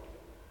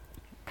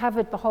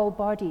covered the whole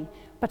body,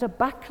 but a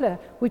buckler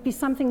would be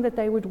something that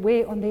they would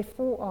wear on their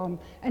forearm,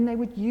 and they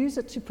would use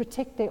it to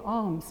protect their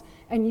arms,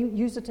 and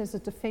use it as a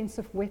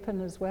defensive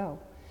weapon as well.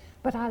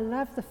 But I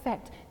love the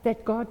fact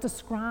that God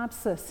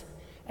describes this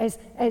as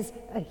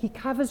he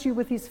covers you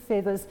with his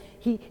feathers,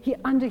 he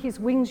under his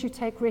wings you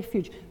take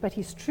refuge, but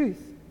his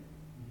truth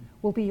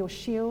will be your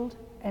shield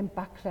and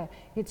buckler.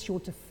 It's your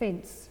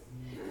defense.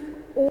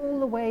 All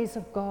the ways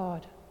of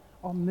God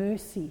are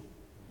mercy,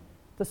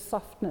 the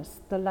softness,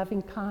 the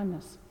loving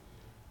kindness,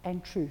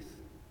 and truth.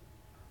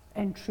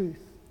 And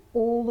truth.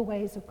 All the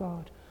ways of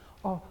God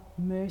are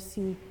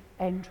mercy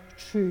and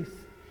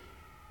truth.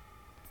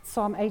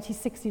 Psalm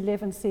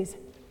 86:11 says,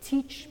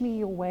 teach me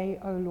your way,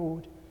 O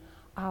Lord.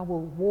 I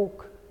will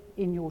walk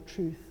in your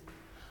truth.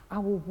 I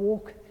will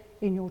walk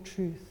in your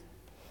truth.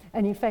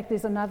 And in fact,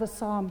 there's another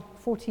Psalm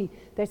 40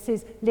 that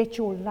says, let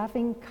your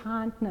loving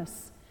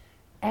kindness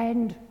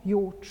and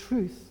your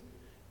truth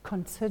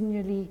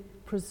continually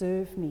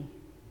preserve me.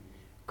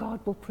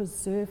 God will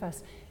preserve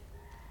us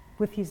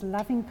with his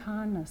loving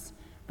kindness,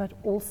 but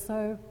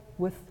also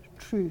with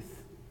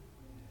truth.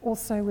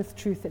 Also with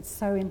truth. It's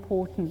so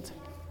important.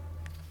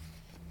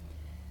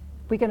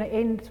 We're going to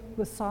end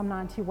with Psalm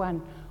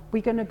 91.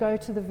 We're going to go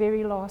to the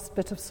very last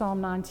bit of Psalm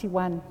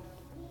 91.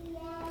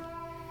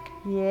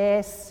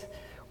 Yes,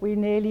 we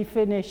nearly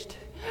finished.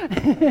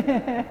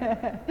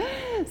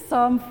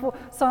 Psalm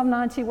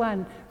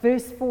 91,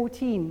 verse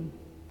 14.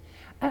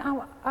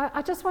 And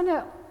I just want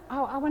to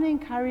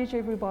encourage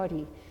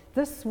everybody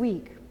this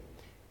week.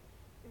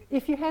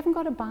 If you haven't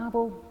got a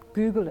Bible,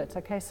 Google it,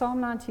 okay?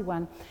 Psalm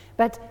 91.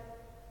 But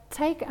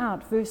take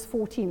out verse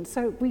 14.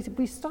 So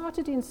we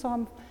started in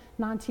Psalm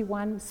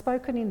 91,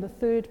 spoken in the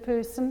third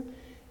person.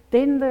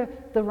 Then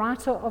the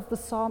writer of the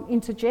psalm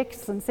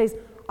interjects and says,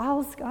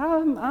 I'm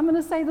going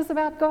to say this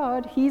about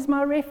God. He's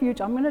my refuge.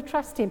 I'm going to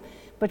trust him.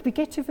 But we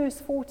get to verse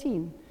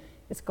 14.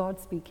 It's God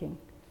speaking.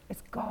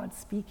 It's God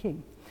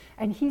speaking.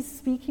 And he's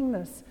speaking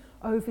this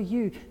over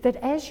you, that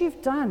as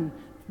you've done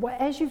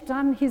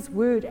his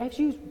word, as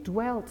you've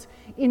dwelt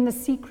in the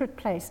secret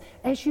place,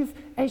 as you've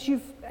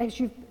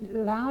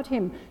allowed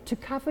him to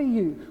cover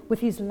you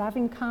with his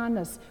loving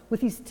kindness, with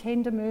his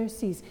tender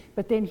mercies,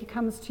 but then he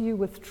comes to you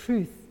with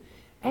truth.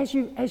 As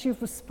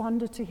you've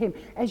responded to him,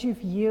 as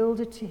you've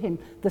yielded to him,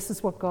 this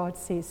is what God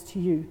says to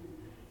you.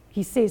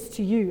 He says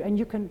to you, and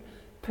you can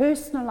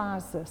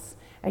personalize this,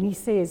 and he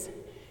says,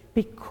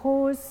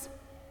 because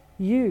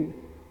you,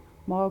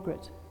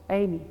 Margaret,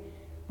 Amy,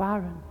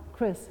 Byron,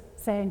 Chris,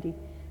 Sandy,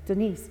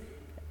 Denise,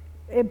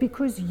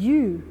 because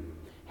you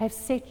have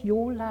set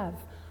your love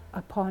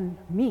upon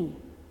me,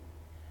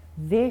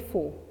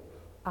 therefore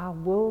I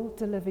will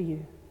deliver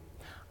you.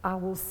 I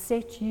will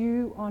set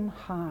you on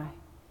high,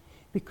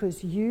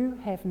 because you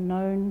have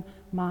known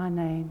my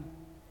name.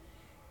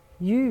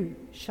 You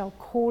shall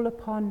call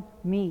upon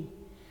me,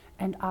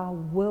 and I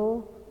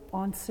will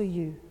answer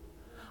you.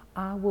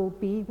 I will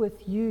be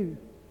with you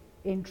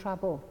in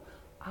trouble.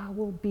 I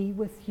will be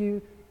with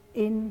you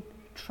in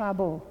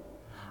trouble.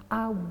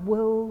 I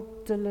will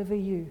deliver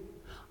you.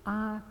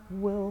 I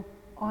will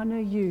honor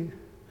you.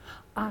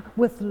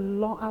 With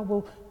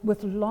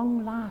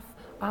long life,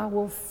 I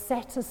will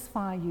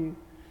satisfy you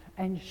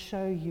and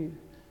show you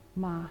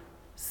my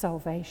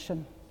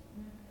salvation.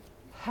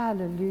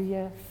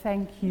 Hallelujah.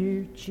 Thank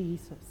you,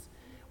 Jesus.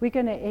 We're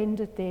going to end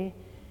it there.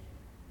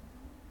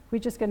 We're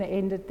just going to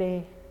end it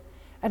there.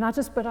 And I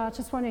just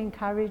want to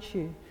encourage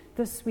you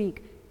this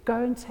week,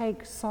 go and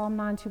take Psalm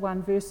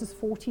 91, verses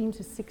 14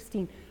 to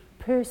 16.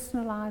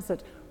 Personalize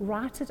it.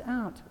 Write it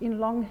out in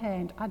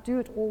longhand. I do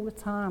it all the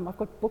time. I've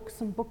got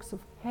books and books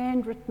of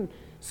handwritten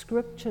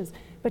scriptures.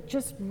 But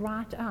just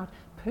write out.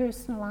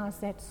 Personalize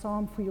that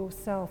psalm for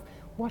yourself.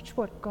 Watch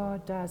what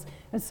God does.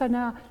 And so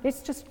now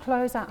let's just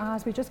close our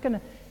eyes. We're just going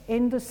to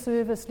end the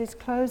service. Let's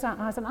close our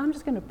eyes. And I'm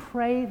just going to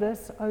pray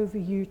this over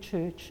you,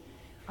 church.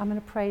 I'm going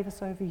to pray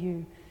this over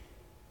you.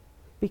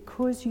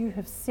 Because you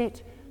have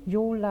set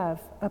your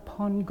love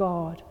upon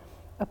God,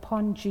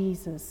 upon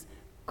Jesus,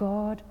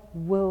 God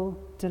will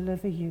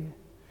deliver you.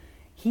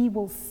 He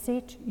will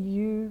set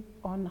you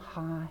on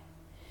high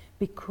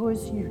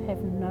because you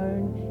have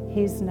known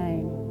his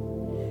name.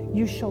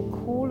 You shall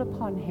call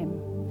upon him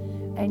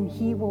and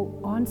he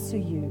will answer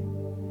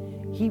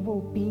you. He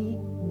will be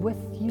with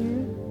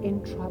you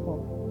in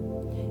trouble.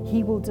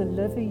 He will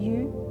deliver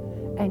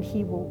you and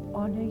He will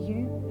honor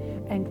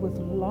you, and with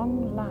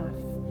long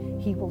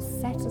life He will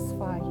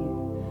satisfy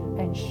you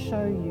and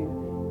show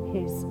you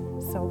His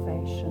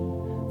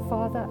salvation.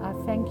 Father, I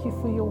thank you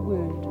for your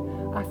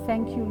word. I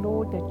thank you,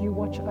 Lord, that you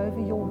watch over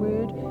your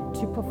word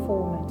to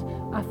perform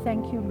it. I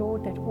thank you,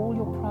 Lord, that all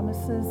your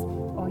promises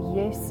are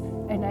yes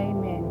and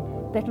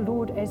amen. That,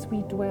 Lord, as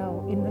we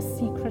dwell in the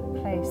secret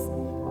place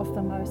of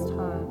the Most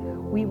High,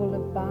 we will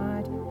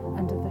abide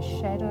under the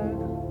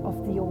shadow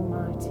of the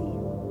Almighty.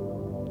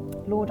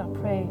 Lord, I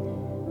pray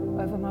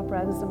over my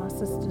brothers and my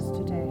sisters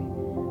today.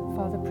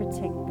 Father,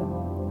 protect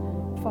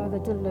them. Father,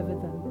 deliver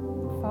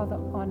them. Father,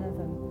 honor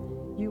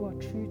them. You are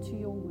true to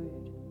your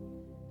word.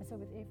 And so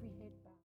with every